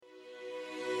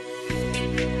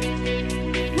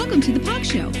Welcome to the POG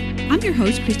Show. I'm your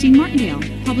host, Christine Martindale,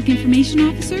 Public Information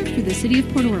Officer for the City of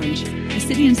Port Orange, a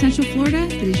city in Central Florida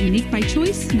that is unique by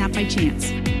choice, not by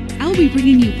chance. I will be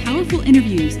bringing you powerful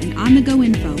interviews and on-the-go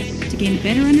info to gain a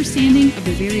better understanding of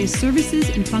the various services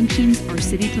and functions our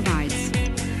city provides.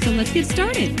 So let's get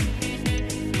started.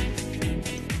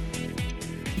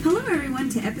 Hello everyone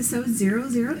to episode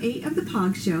 008 of the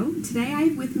POG Show. Today I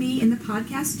have with me in the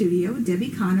podcast studio Debbie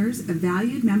Connors, a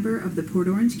valued member of the Port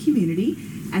Orange community,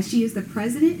 as she is the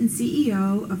president and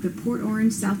CEO of the Port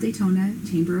Orange South Daytona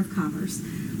Chamber of Commerce.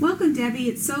 Welcome, Debbie.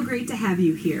 It's so great to have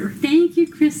you here. Thank you,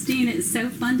 Christine. It's so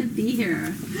fun to be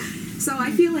here. So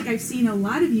I feel like I've seen a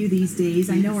lot of you these days.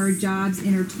 I know our jobs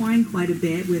intertwine quite a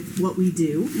bit with what we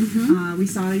do. Mm-hmm. We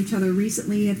saw each other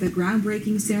recently at the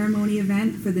groundbreaking ceremony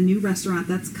event for the new restaurant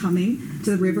that's coming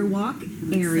to the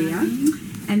Riverwalk area.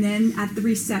 And then at the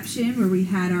reception where we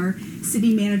had our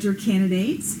city manager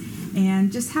candidates.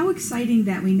 And just how exciting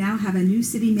that we now have a new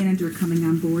city manager coming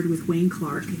on board with Wayne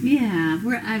Clark. Yeah,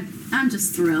 I'm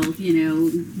just thrilled. You know,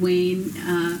 Wayne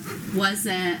was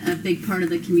a big part of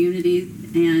the community,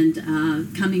 and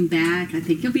coming back, I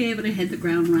think he'll be able to hit the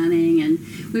ground running. And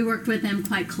we worked with him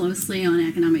quite closely on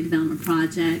economic development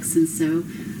projects, and so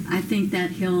I think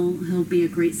that he'll be a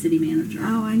great city manager.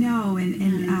 Oh, I know,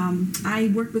 and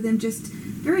I worked with him just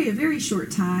a very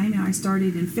short time. I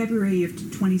started in February of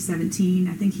 2017.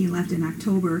 I think he left in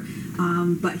October,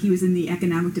 but he was in the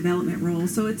economic development role.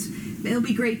 So it'll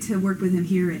be great to work with him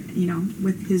here,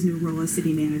 with his new role as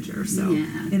city manager. So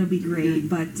it'll be great.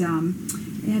 But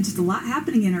just a lot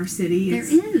happening in our city. There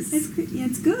is.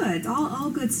 It's good. It's all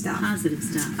good stuff. Positive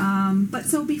stuff. But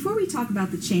so before we talk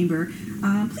about the chamber,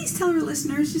 please tell our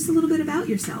listeners just a little bit about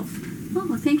yourself. Oh,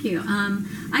 well, thank you.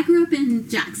 I grew up in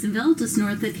Jacksonville, just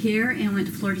north of here, and went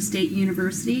to Florida State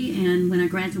University. And when I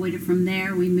graduated from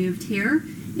there, we moved here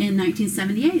in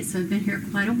 1978. So I've been here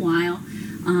quite a while.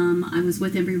 I was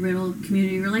with Embry-Riddle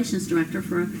Community Relations Director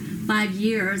for 5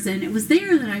 years, and it was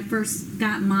there that I first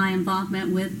got my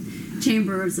involvement with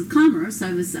Chambers of Commerce.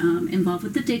 I was involved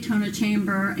with the Daytona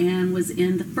Chamber and was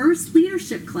in the first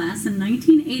leadership class in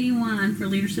 1981 for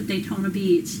Leadership Daytona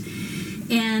Beach.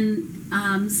 And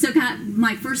so got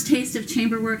my first taste of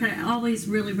chamber work. I always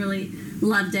really, really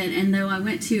loved it. And though I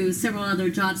went to several other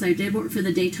jobs, I did work for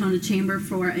the Daytona Chamber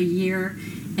for a year.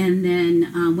 And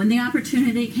then when the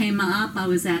opportunity came up, I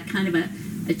was at kind of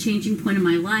a changing point in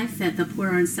my life that the Port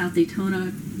Orange South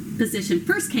Daytona position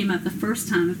first came up the first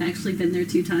time. I've actually been there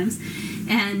 2 times.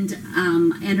 And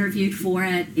interviewed for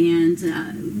it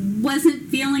and wasn't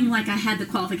feeling like I had the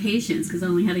qualifications because I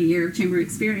only had a year of chamber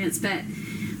experience. But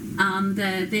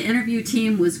the interview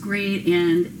team was great,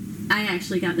 and I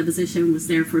actually got the position, was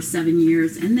there for 7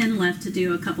 years, and then left to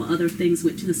do a couple other things,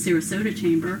 went to the Sarasota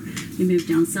Chamber. We moved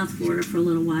down South Florida for a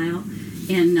little while,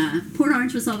 and Port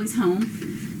Orange was always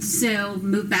home, so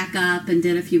moved back up and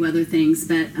did a few other things,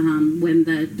 but when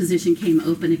the position came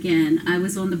open again, I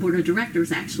was on the board of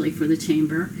directors, actually, for the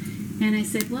Chamber. And I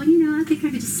said, well, I think I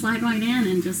could just slide right in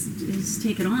and just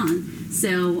take it on.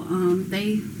 So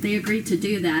they agreed to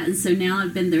do that. And so now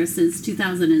I've been there since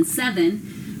 2007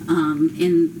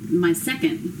 in my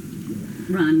second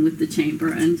run with the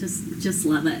Chamber and just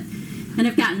love it. And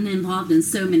I've gotten involved in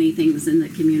so many things in the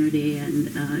community.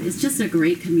 And it's just a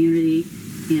great community.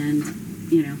 And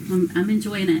I'm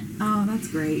enjoying it. Oh, that's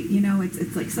great.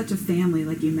 It's like such a family,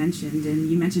 like you mentioned. And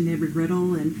you mentioned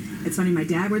Embry-Riddle, and it's funny, my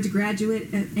dad was a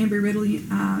graduate at Embry-Riddle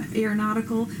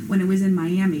Aeronautical when it was in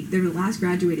Miami. They were the last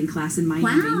graduating class in Miami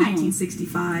in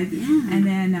 1965. Yeah. And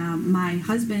then my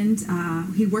husband,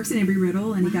 he works at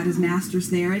Embry-Riddle, and he got his master's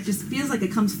there. It just feels like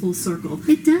it comes full circle.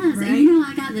 It does. Right? And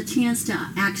I got the chance to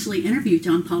actually interview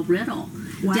John Paul Riddle.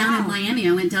 Wow. Down in Miami.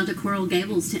 I went down to Coral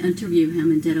Gables to interview him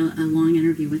and did a long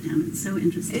interview with him. It's so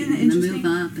interesting. And the move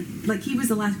up. Like, he was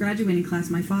the last graduating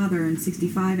class, my father, in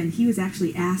 65, and he was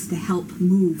actually asked to help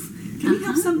move. Can we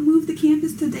help move the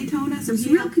campus to Daytona? So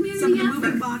he helped some of the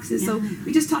moving boxes. Yeah. So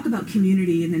we just talk about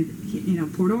community, and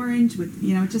then, Port Orange, with,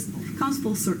 it just comes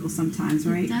full circle sometimes,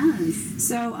 right? It does.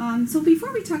 So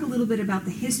before we talk a little bit about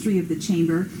the history of the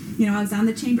Chamber, I was on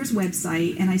the Chamber's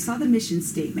website, and I saw the mission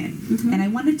statement, and I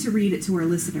wanted to read it to our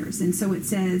listeners. And so it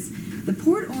says, the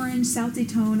Port Orange South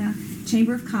Daytona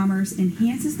Chamber of Commerce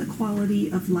enhances the quality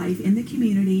of life in the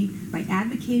community by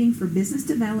advocating for business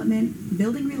development,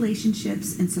 building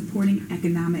relationships, and supporting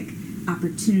economic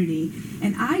opportunity.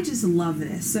 And I just love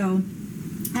this. So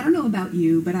I don't know about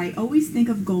you, but I always think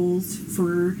of goals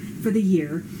for the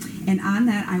year. And on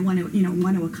that, I want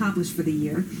to accomplish for the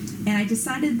year. And I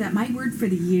decided that my word for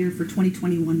the year for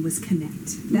 2021 was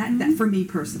connect. That for me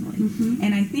personally.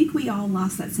 And I think we all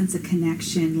lost that sense of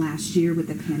connection last year with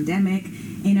the pandemic.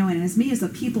 And as me as a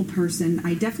people person,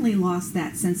 I definitely lost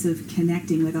that sense of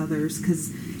connecting with others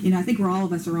because, I think all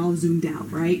of us are all zoomed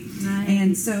out, right?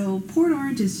 And so Port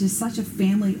Orange is just such a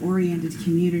family-oriented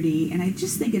community, and I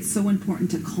just think it's so important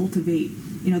to cultivate,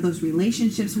 those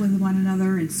relationships with one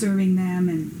another and serving them,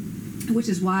 and which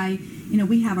is why,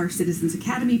 we have our Citizens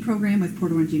Academy program with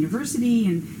Port Orange University,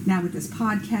 and now with this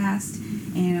podcast,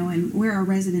 and where our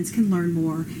residents can learn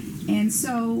more. And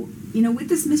so, with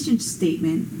this mission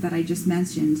statement that I just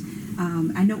mentioned,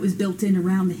 I know it was built in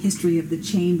around the history of the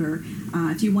Chamber.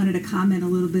 If you wanted to comment a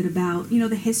little bit about,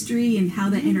 the history and how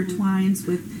that intertwines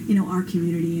with, our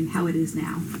community and how it is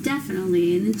now.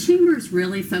 Definitely. And the Chamber's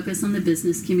really focused on the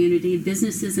business community.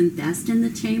 Businesses invest in the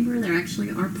Chamber. They're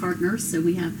actually our partners. So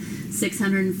we have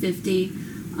 650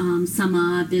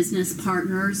 some business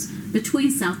partners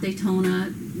between South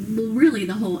Daytona, well, really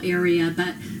the whole area,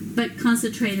 but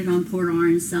concentrated on Port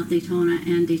Orange, South Daytona,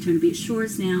 and Daytona Beach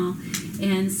Shores now.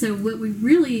 And so what we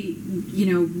really,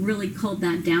 really culled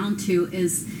that down to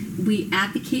is we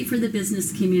advocate for the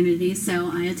business community.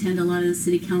 So I attend a lot of the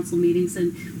city council meetings,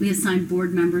 and we assign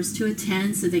board members to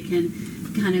attend so they can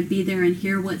kind of be there and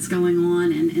hear what's going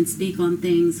on and speak on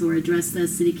things or address the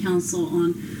city council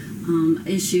on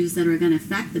issues that are going to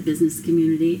affect the business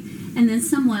community. And then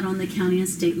somewhat on the county and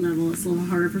state level, it's a little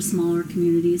harder for smaller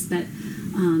communities, but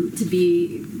to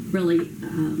be really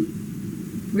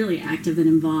active and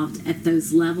involved at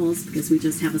those levels because we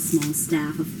just have a small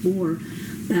staff of 4.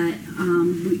 But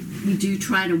we do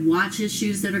try to watch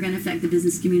issues that are going to affect the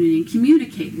business community and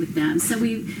communicate with them. So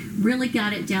we really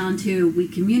got it down to we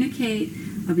communicate,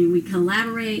 we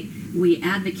collaborate, we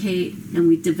advocate, and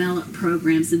we develop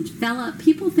programs. And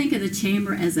people think of the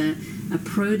Chamber as a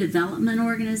pro-development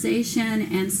organization,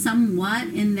 and somewhat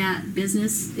in that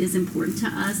business is important to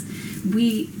us.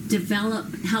 We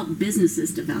help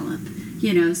businesses develop.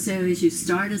 So as you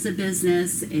start as a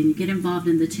business and you get involved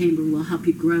in the Chamber, we'll help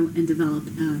you grow and develop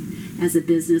as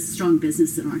a strong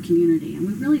business in our community. And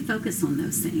we really focus on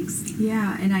those things.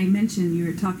 Yeah, and I mentioned you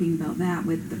were talking about that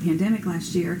with the pandemic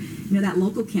last year, that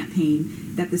local campaign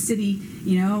that the city,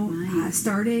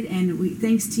 started. And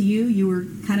thanks to you, you were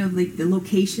kind of like the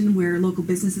location where local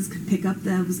businesses could pick up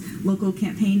those local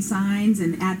campaign signs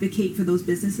and advocate for those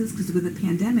businesses because with the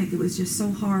pandemic, it was just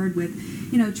so hard with,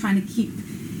 trying to keep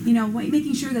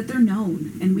making sure that they're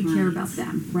known and we care about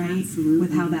them, right? Absolutely.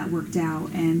 With how that worked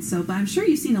out. And so, but I'm sure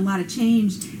you've seen a lot of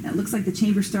change. It looks like the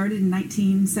Chamber started in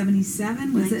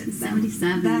 1977, was it?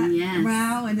 1977, yes.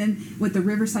 Wow. And then with the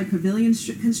Riverside Pavilion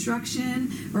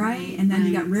construction, right? And then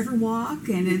you got Riverwalk,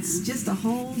 and it's just a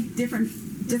whole different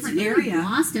area.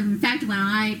 Lost. In fact, when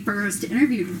I first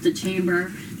interviewed with the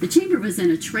Chamber was in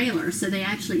a trailer, so they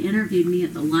actually interviewed me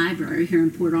at the library here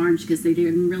in Port Orange because they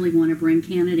didn't really want to bring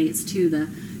candidates to the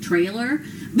trailer.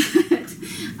 But,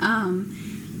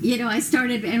 I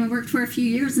started and worked for a few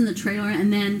years in the trailer,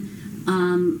 and then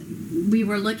we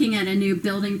were looking at a new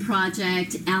building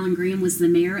project. Alan Green was the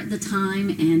mayor at the time,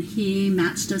 and he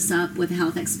matched us up with the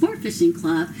Halifax Sport Fishing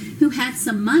Club, who had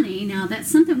some money. Now, that's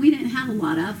something we didn't have a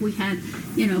lot of. We had,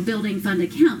 building fund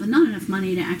account, but not enough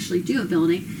money to actually do a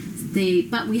building.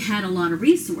 But we had a lot of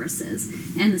resources,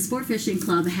 and the Sport Fishing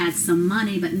Club had some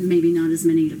money, but maybe not as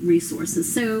many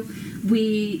resources. So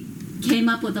we came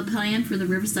up with a plan for the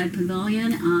Riverside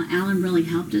Pavilion. Alan really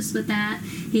helped us with that.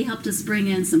 He helped us bring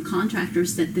in some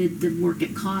contractors that did the work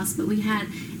at cost, but we had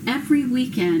every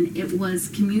weekend, it was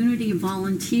community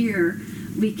volunteer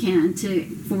weekend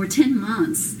for 10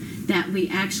 months that we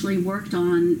actually worked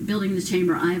on building the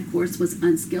Chamber. I, of course, was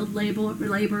unskilled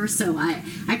labor, so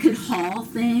I could haul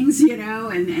things,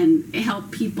 and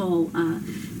help people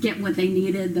get what they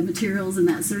needed, the materials and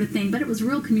that sort of thing. But it was a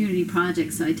real community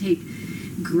project, so I take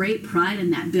great pride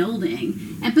in that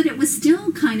building. But it was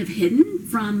still kind of hidden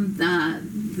from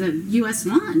the US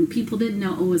 1. People didn't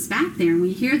know it was back there, and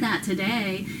we hear that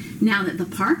today. Now that the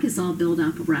park is all built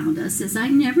up around us, I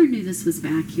never knew this was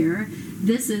back here.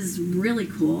 This is really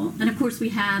cool. And of course we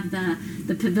have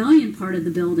the pavilion part of the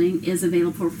building is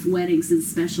available for weddings and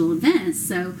special events.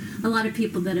 So a lot of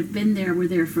people that have been there were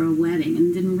there for a wedding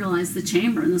and didn't realize the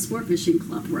Chamber and the Sport Fishing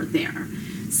Club were there.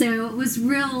 So it was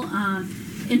real,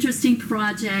 interesting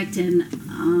project, and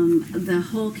the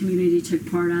whole community took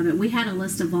part of it. We had a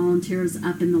list of volunteers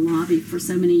up in the lobby for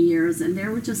so many years, and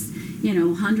there were just,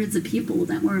 hundreds of people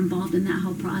that were involved in that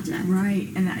whole project. Right,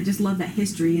 and I just love that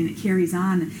history, and it carries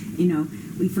on.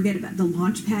 We forget about the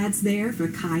launch pads there for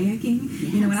kayaking.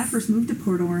 Yes. When I first moved to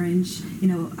Port Orange,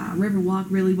 Riverwalk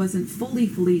really wasn't fully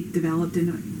developed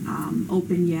and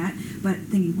open yet. But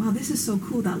thinking, wow, this is so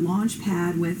cool, that launch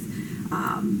pad with,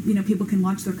 people can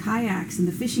launch their kayaks, and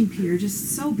the fishing pier,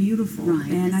 just so beautiful. Right,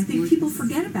 and I think gorgeous. people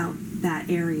forget about that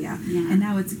area. Yeah. And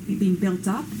now it's being built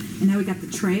up, and now we got the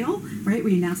trail, right?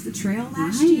 We announced the trail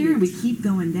last Right. year, and we keep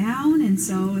going down, and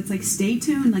so it's like, stay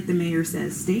tuned, like the mayor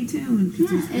says, stay tuned.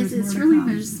 'Cause Yeah, there's it's more to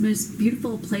really come. most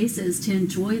beautiful places to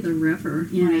enjoy the river.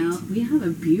 Right. We have a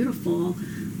beautiful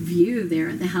view there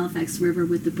at the Halifax River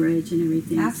with the bridge and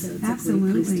everything. So it's a great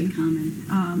Absolutely. place to come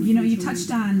and You enjoy.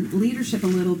 touched on leadership a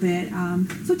little bit.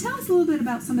 So tell us a little bit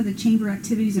about some of the chamber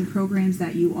activities and programs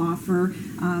that you offer.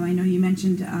 I know you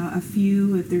mentioned a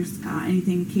few. If there's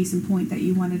anything, case in point, that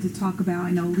you wanted to talk about.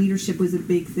 I know leadership was a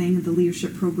big thing, the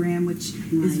leadership program, which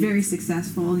is Right. very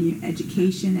successful.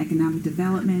 Education, economic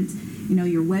development,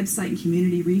 your website and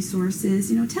community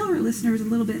resources. Tell our listeners a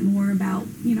little bit more about,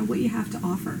 what you have to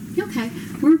offer. Okay.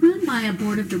 We're run by a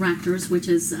board of directors, which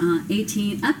is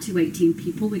up to 18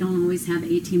 people. We don't always have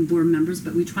 18 board members,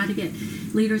 but we try to get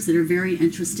leaders that are very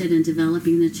interested in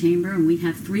developing the chamber. And we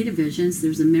have 3 divisions.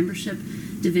 There's a membership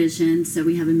division, so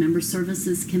we have a member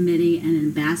services committee and an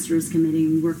ambassadors committee.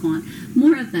 We work on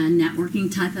more of the networking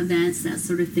type events, that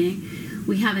sort of thing.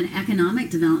 We have an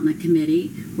economic development committee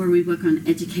where we work on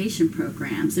education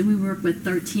programs, and we work with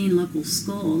 13 local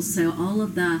schools. So all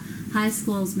of the high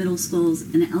schools, middle schools,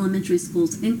 and elementary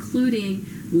schools, including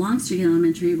Longstreet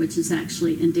Elementary, which is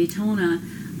actually in Daytona,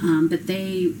 but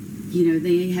they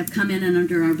have come in and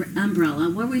under our umbrella,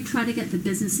 where we try to get the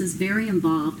businesses very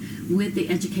involved with the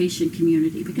education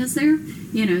community, because they're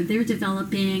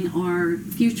developing our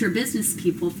future business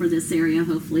people for this area,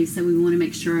 hopefully. So we want to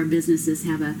make sure our businesses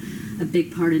have a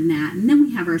big part in that. And then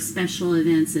we have our special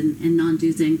events and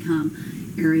non-dues income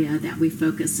area that we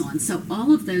focus on. So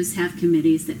all of those have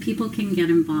committees that people can get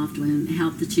involved with and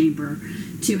help the chamber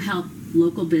to help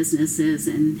local businesses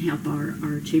and help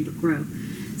our chamber grow.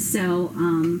 So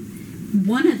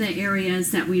one of the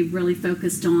areas that we really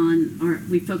focus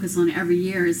on every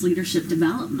year is leadership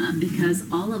development, because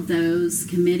all of those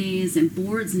committees and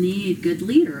boards need good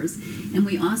leaders. And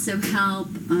we also help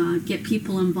get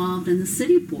people involved in the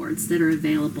city boards that are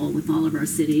available with all of our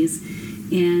cities.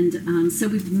 And so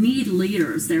we need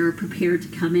leaders that are prepared to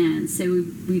come in. So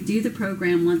we do the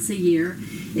program once a year.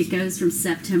 It goes from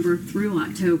September through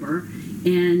October.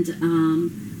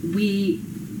 And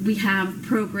we have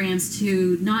programs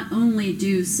to not only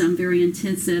do some very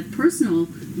intensive personal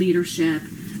leadership,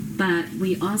 but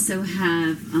we also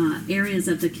have areas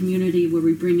of the community where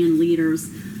we bring in leaders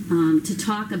to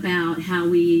talk about how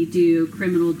we do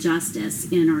criminal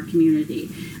justice in our community,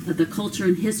 the culture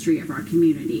and history of our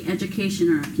community, education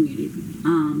in our community.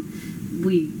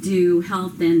 We do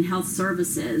health and health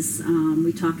services.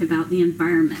 We talk about the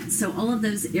environment. So all of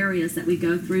those areas that we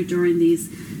go through during these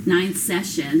 9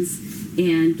 sessions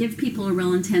and give people a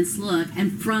real intense look.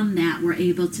 And from that, we're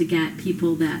able to get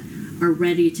people that are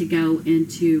ready to go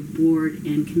into board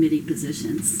and committee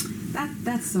positions.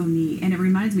 That's so neat, and it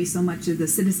reminds me so much of the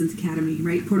Citizens Academy,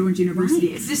 right? Port Orange University.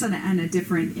 Right. It's just on a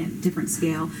different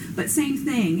scale, but same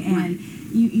thing. And right.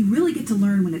 you really get to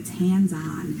learn when it's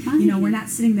hands-on. Right. We're not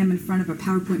sitting them in front of a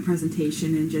PowerPoint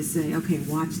presentation and just say, okay,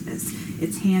 watch this.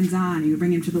 It's hands-on. You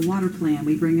bring them to the water plant.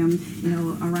 We bring them,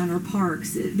 around our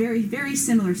parks. Very, very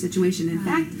similar situation. In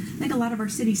fact, I think a lot of our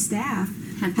city staff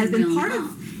has been part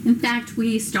of. In fact,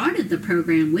 we started the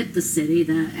program with the city.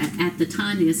 At the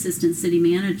time, the assistant city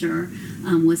manager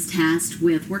was tasked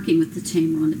with working with the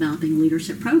chamber on developing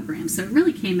leadership programs. So it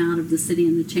really came out of the city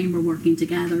and the chamber working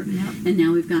together. Yep. And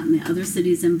now we've gotten the other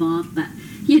cities involved. But,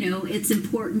 it's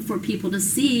important for people to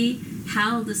see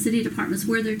how the city departments,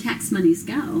 where their tax monies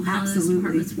go, how those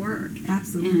departments work.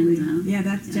 Absolutely. And, yeah,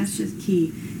 that's just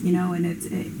key. And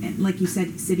it's like you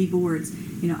said, city boards.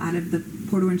 Out of the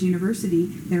Port Orange University,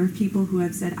 there are people who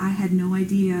have said, I had no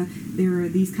idea there are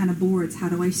these kind of boards. How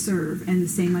do I serve? And the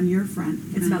same on your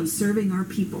front. It's about serving our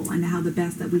people and how the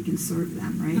best that we can serve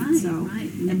them, right?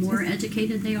 Right. And the more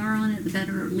educated they are on it, the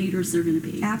better leaders they're going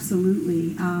to be.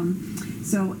 Absolutely.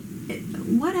 So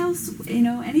what else,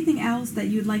 anything else that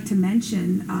you'd like to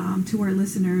mention to our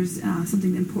listeners,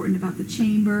 something important about the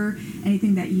chamber,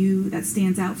 anything that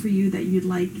stands out for you that you'd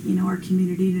like, our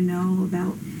community to know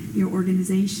about your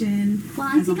organization? Well,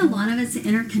 I think a lot of it's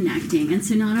interconnecting, and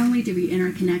so not only do we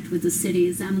interconnect with the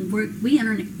cities, we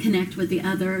interconnect with the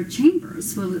other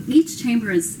chambers. Well, each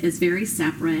chamber is very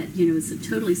separate. It's a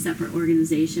totally separate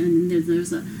organization, and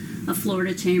there's a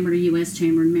Florida chamber, a U.S.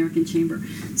 chamber, an American chamber.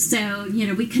 So,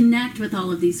 we connect with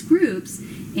all of these groups,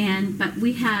 but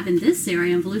we have in this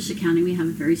area, in Volusia County, we have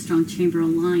a very strong chamber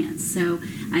alliance. So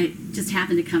I just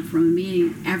happened to come from a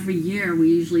meeting. Every year we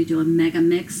usually do a mega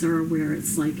mixer where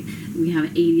it's like we have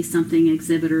 80-something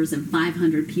exhibitors and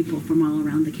 500 people from all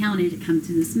around the county to come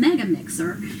to this mega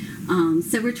mixer.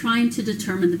 So we're trying to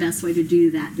determine the best way to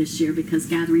do that this year, because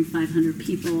gathering 500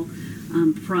 people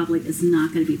probably is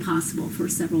not going to be possible for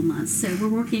several months. So we're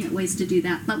working at ways to do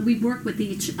that. But we work with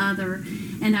each other,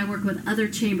 and I work with other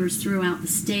chambers throughout the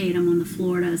state. I'm on the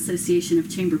Florida Association of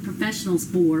Chamber Professionals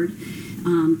board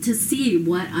to see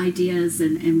what ideas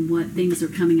and what things are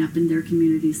coming up in their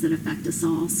communities that affect us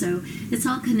all. So it's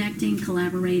all connecting,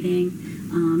 collaborating,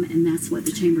 and that's what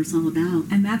the chamber's all about.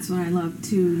 And that's what I love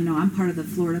too. I'm part of the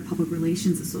Florida Public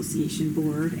Relations Association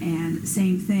board, and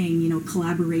same thing.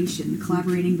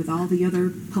 Collaborating with all the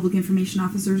other public information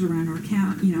officers around our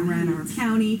around our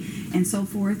county, and so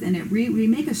forth. And we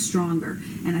make us stronger.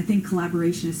 And I think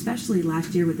collaboration, especially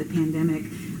last year with the pandemic,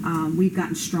 we've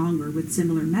gotten stronger with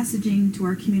similar messaging to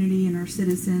our community and our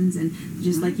citizens, and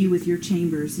just like you with your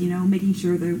chambers, making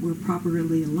sure that we're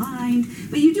properly aligned.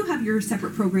 But you do have your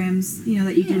separate programs,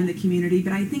 that you do in the community.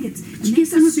 But I think it you makes get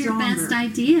some us of your stronger. best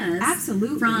ideas,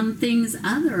 Absolutely, from things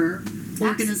other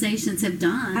organizations have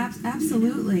done.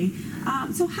 Absolutely.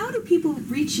 So how do people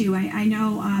reach you? I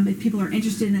know if people are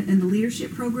interested in the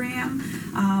leadership program,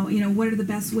 what are the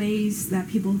best ways that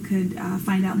people could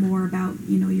find out more about,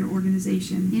 your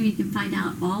organization? You can find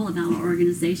out all about our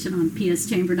organization on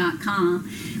pschamber.com.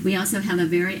 We also have a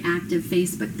very active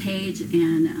Facebook page,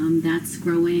 and that's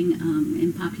growing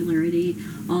in popularity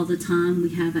all the time.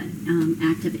 We have an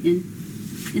active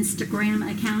Instagram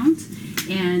account.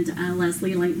 And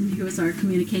Leslie Layton, who is our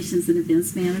communications and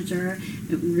events manager,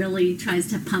 really tries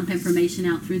to pump information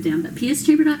out through them. But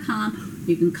pschamber.com,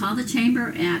 you can call the chamber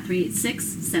at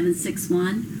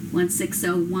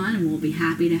 386-761-1601, and we'll be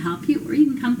happy to help you. Or you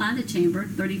can come by the chamber,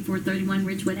 3431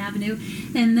 Ridgewood Avenue,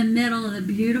 in the middle of the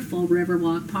beautiful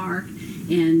Riverwalk Park,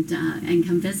 and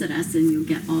come visit us, and you'll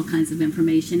get all kinds of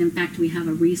information. In fact, we have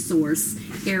a resource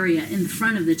area in the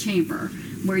front of the chamber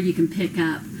where you can pick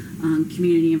up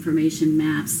community information,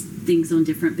 maps, things on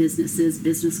different businesses,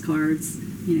 business cards,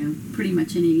 pretty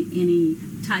much any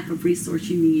type of resource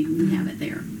you need, we have it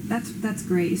there. That's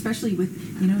great, especially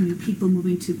with new people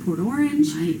moving to Port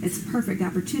Orange. Right. It's a perfect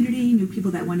opportunity. New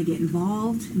people that want to get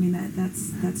involved. I mean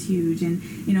that's huge. And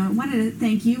I wanted to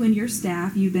thank you and your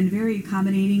staff. You've been very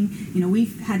accommodating.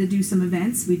 We've had to do some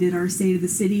events. We did our State of the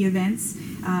City events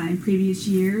in previous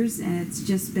years, and it's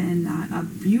just been a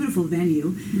beautiful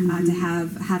venue to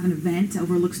have an event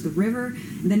overlooks the river.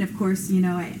 And then of course I'm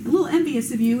a little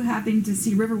envious of you having to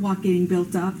see Riverwalk getting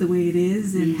built up the way it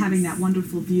is, and having that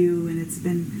wonderful view. And it's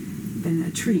been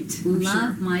a treat.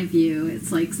 Love my view.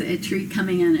 It's like a treat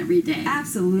coming in every day.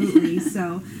 Absolutely.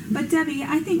 But Debbie,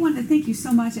 I want to thank you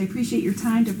so much. I appreciate your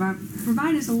time to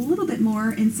provide us a little bit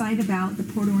more insight about the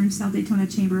Port Orange South Daytona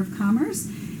Chamber of Commerce,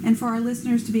 and for our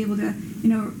listeners to be able to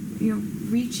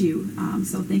reach you.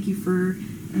 So thank you for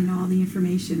all the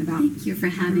information about. Thank you for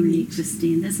having me,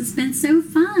 Christine. This has been so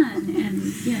fun,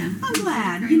 and I'm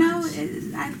glad.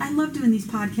 I love doing these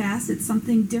podcasts. It's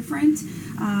something different.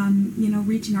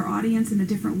 Reaching our audience in a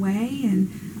different way, and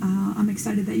I'm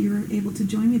excited that you were able to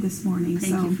join me this morning.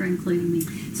 Thank you for including me.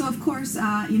 So, of course,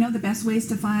 the best ways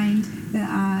to find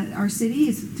our city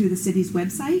is through the city's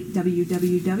website,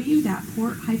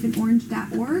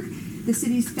 www.port-orange.org, the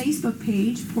city's Facebook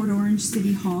page, Port Orange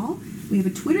City Hall. We have a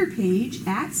Twitter page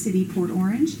at City Port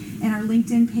Orange, and our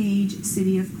LinkedIn page,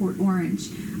 City of Port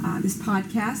Orange. This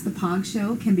podcast, The Pog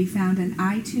Show, can be found on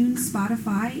iTunes,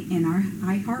 Spotify, and our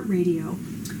iHeartRadio.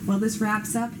 Well, this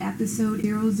wraps up episode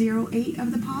 008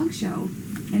 of The Pog Show.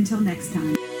 Until next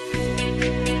time.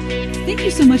 Thank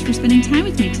you so much for spending time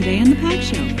with me today on The Pog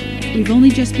Show. We've only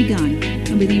just begun,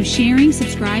 and with you sharing,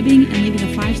 subscribing, and leaving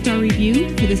a 5-star review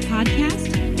for this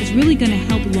podcast is really going to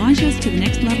help launch us to the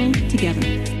next level together.